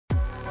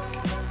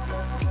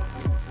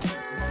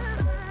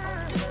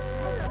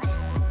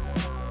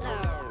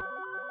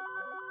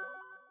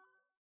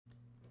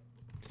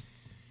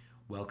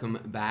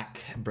welcome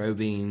back, bro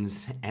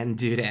beans and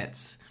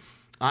dudettes.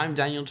 I'm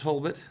Daniel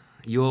Talbot,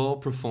 your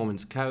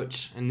performance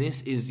coach, and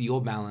this is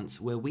Your Balance,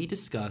 where we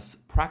discuss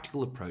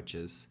practical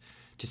approaches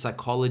to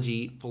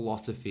psychology,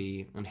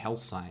 philosophy, and health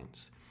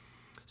science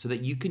so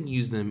that you can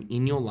use them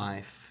in your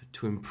life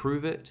to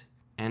improve it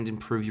and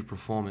improve your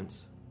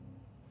performance.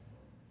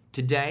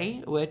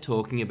 Today, we're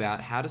talking about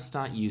how to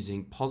start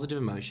using positive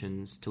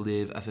emotions to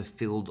live a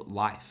fulfilled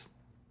life.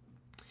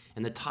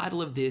 And the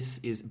title of this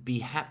is Be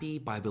Happy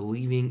by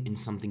Believing in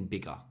Something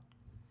Bigger.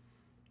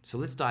 So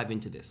let's dive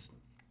into this.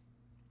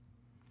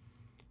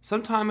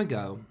 Some time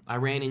ago, I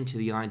ran into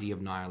the idea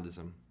of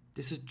nihilism.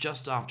 This is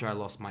just after I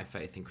lost my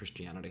faith in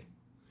Christianity.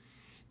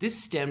 This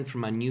stemmed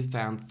from my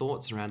newfound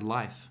thoughts around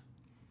life.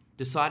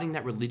 Deciding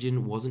that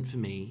religion wasn't for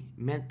me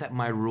meant that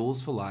my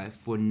rules for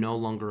life were no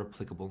longer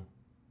applicable.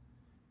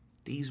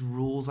 These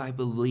rules, I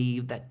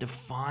believed, that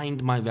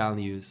defined my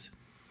values.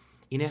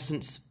 In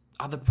essence,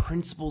 are the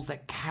principles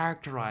that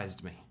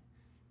characterized me,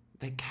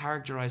 that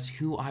characterized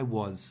who I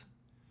was.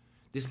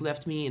 This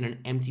left me in an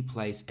empty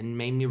place and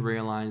made me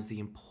realize the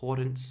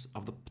importance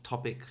of the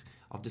topic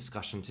of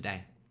discussion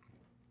today.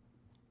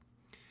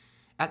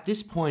 At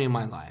this point in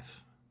my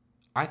life,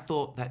 I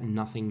thought that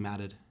nothing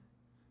mattered.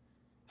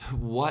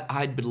 What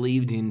I'd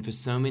believed in for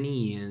so many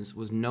years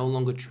was no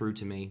longer true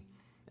to me,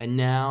 and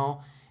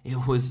now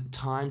it was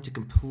time to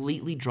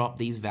completely drop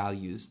these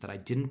values that I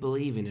didn't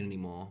believe in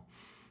anymore,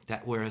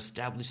 that were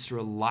established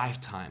through a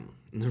lifetime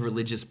in the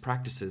religious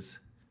practices.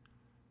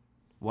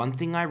 One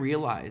thing I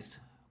realized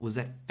was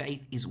that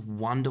faith is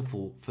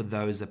wonderful for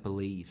those that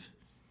believe,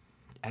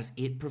 as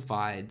it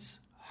provides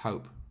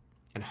hope,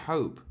 and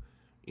hope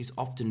is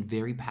often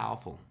very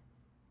powerful.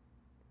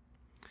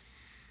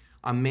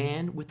 A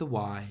man with a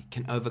why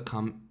can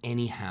overcome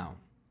anyhow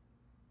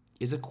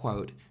is a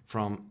quote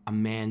from A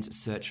Man's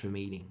Search for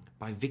Meaning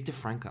by Viktor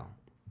Frankl.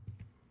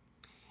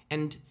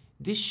 And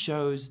this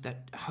shows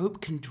that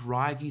hope can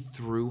drive you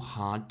through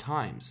hard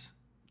times.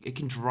 It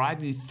can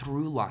drive you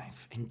through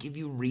life and give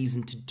you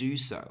reason to do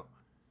so.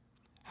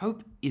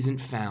 Hope isn't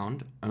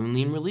found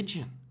only in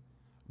religion.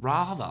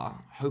 Rather,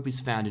 hope is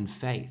found in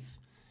faith.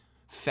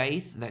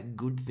 Faith that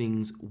good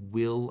things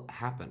will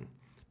happen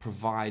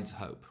provides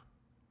hope.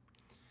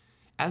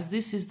 As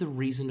this is the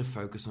reason to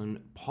focus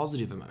on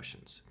positive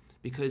emotions,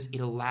 because it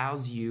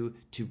allows you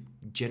to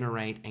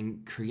generate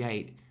and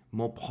create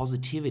more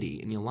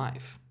positivity in your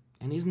life.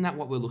 And isn't that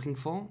what we're looking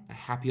for? A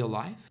happier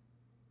life?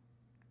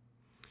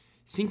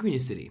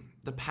 Synchronicity,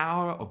 The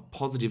Power of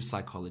Positive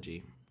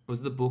Psychology,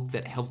 was the book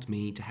that helped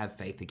me to have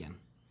faith again.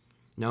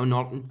 No,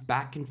 not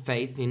back in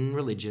faith in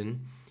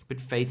religion, but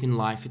faith in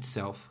life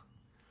itself.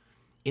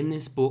 In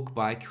this book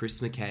by Chris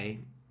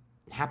McKay,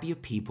 happier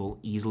people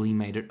easily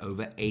made it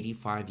over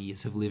 85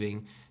 years of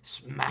living,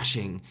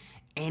 smashing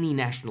any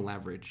national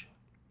average.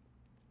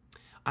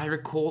 I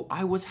recall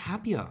I was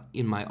happier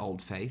in my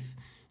old faith,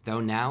 though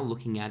now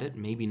looking at it,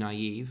 maybe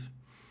naive.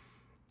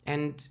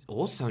 And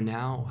also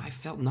now I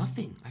felt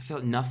nothing. I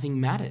felt nothing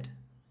mattered.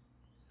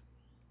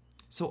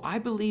 So I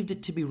believed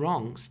it to be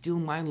wrong, still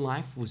my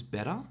life was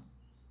better.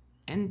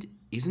 And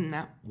isn't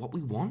that what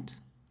we want?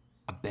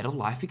 A better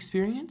life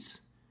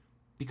experience?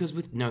 Because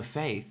with no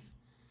faith,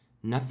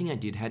 nothing I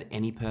did had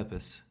any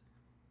purpose.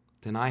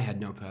 Then I had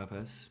no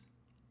purpose,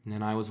 and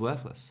then I was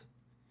worthless.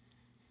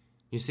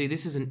 You see,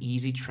 this is an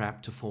easy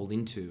trap to fall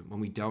into when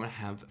we don't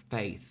have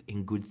faith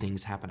in good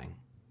things happening.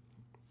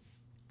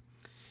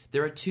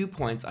 There are 2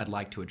 points I'd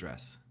like to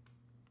address.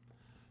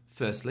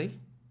 Firstly,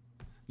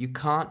 you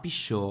can't be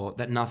sure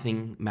that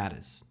nothing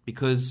matters,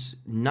 because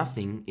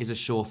nothing is a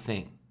sure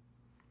thing.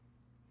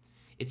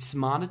 It's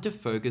smarter to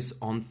focus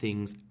on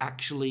things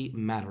actually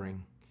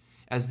mattering,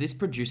 as this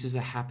produces a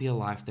happier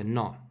life than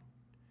not.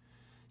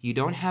 You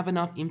don't have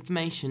enough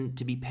information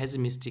to be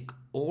pessimistic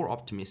or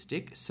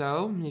optimistic,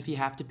 so if you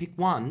have to pick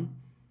one,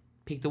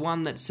 pick the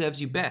one that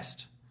serves you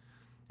best.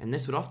 And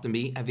this would often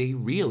be a very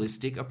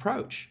realistic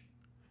approach.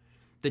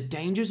 The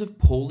dangers of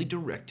poorly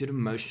directed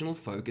emotional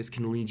focus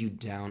can lead you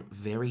down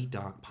very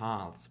dark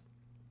paths.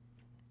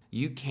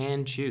 You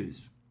can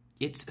choose.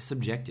 It's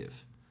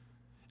subjective,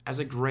 as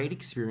a great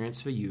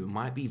experience for you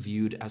might be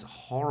viewed as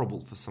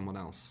horrible for someone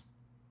else.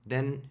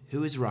 Then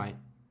who is right?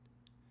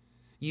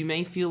 You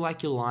may feel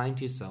like you're lying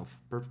to yourself,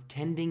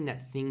 pretending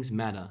that things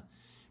matter,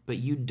 but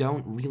you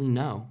don't really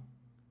know.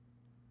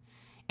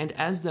 And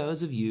as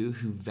those of you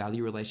who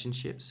value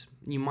relationships,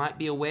 you might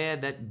be aware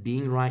that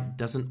being right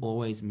doesn't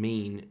always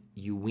mean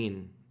you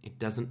win. It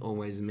doesn't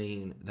always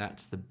mean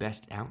that's the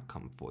best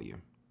outcome for you.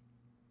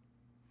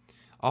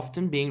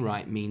 Often being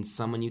right means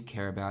someone you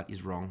care about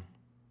is wrong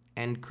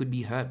and could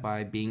be hurt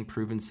by being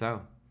proven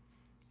so.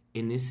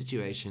 In this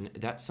situation,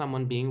 that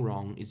someone being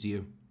wrong is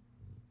you.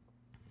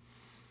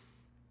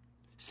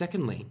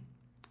 Secondly,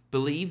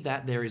 believe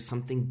that there is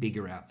something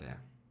bigger out there.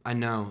 I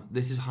know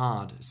this is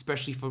hard,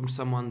 especially from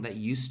someone that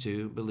used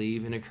to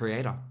believe in a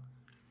creator.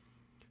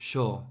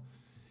 Sure,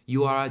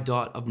 you are a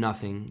dot of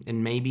nothing,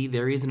 and maybe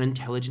there is an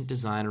intelligent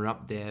designer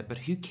up there, but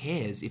who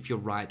cares if you're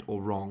right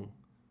or wrong?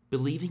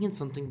 Believing in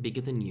something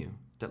bigger than you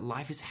that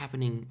life is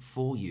happening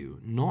for you,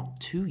 not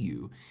to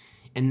you,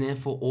 and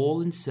therefore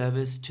all in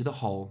service to the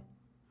whole,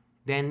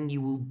 then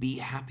you will be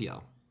happier.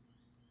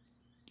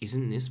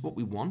 Isn't this what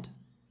we want?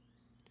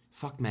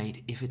 Fuck,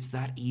 mate, if it's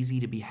that easy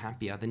to be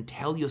happier, then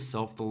tell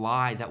yourself the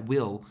lie that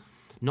will,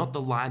 not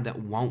the lie that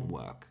won't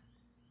work.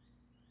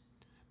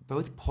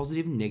 Both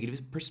positive and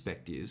negative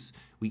perspectives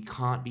we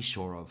can't be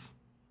sure of.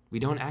 We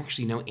don't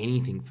actually know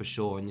anything for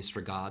sure in this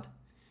regard.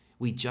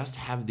 We just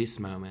have this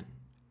moment,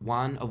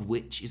 one of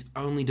which is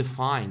only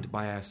defined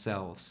by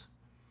ourselves.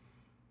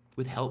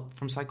 With help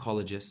from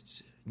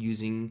psychologists,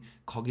 using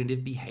cognitive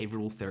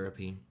behavioral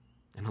therapy,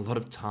 and a lot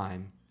of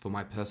time for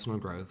my personal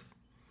growth,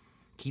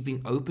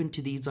 keeping open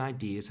to these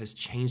ideas has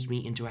changed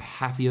me into a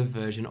happier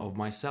version of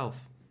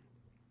myself.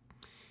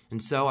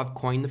 And so I've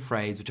coined the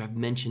phrase, which I've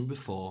mentioned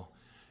before,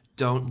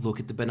 don't look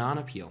at the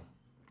banana peel.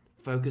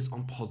 Focus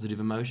on positive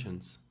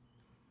emotions.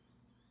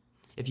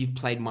 If you've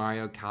played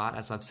Mario Kart,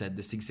 as I've said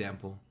this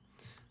example,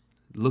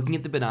 looking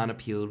at the banana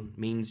peel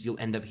means you'll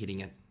end up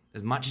hitting it,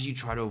 as much as you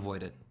try to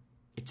avoid it.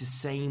 It's the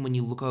same when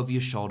you look over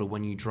your shoulder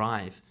when you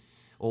drive,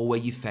 or where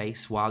you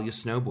face while you're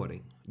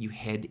snowboarding. You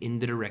head in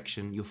the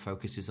direction your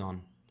focus is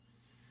on.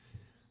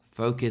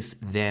 Focus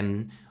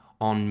then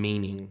on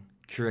meaning,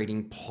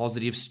 creating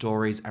positive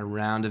stories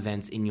around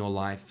events in your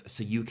life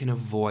so you can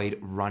avoid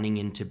running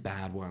into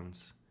bad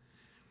ones.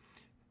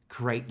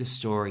 Create the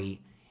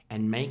story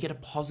and make it a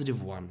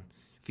positive one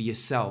for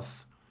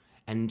yourself,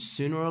 and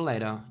sooner or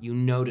later you'll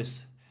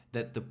notice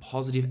that the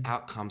positive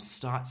outcomes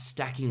start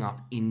stacking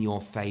up in your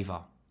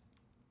favor.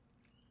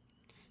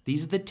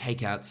 These are the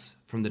takeouts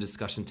from the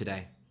discussion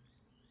today.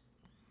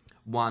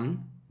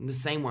 1, the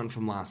same one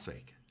from last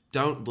week.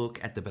 Don't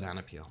look at the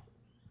banana peel.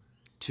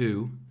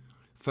 2,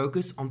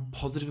 focus on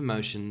positive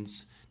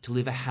emotions to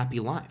live a happy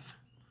life.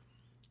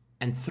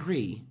 And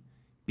 3,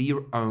 be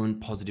your own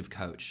positive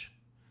coach.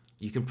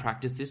 You can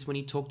practice this when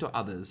you talk to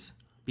others.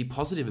 Be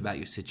positive about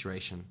your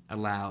situation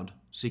aloud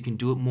so you can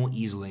do it more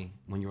easily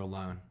when you're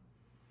alone.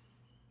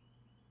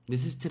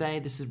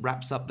 This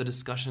wraps up the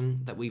discussion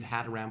that we've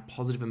had around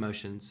positive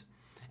emotions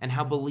and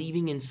how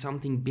believing in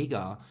something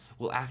bigger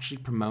will actually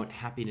promote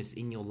happiness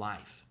in your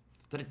life.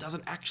 That it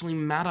doesn't actually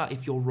matter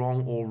if you're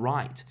wrong or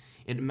right.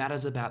 It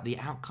matters about the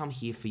outcome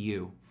here for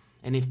you.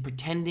 And if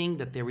pretending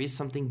that there is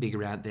something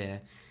bigger out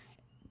there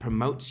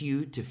promotes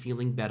you to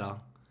feeling better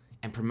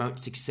and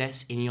promotes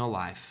success in your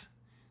life,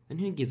 then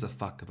who gives a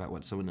fuck about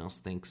what someone else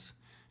thinks?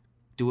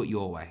 Do it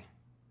your way.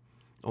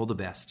 All the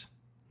best,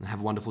 and have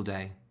a wonderful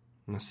day,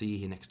 and I'll see you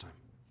here next time.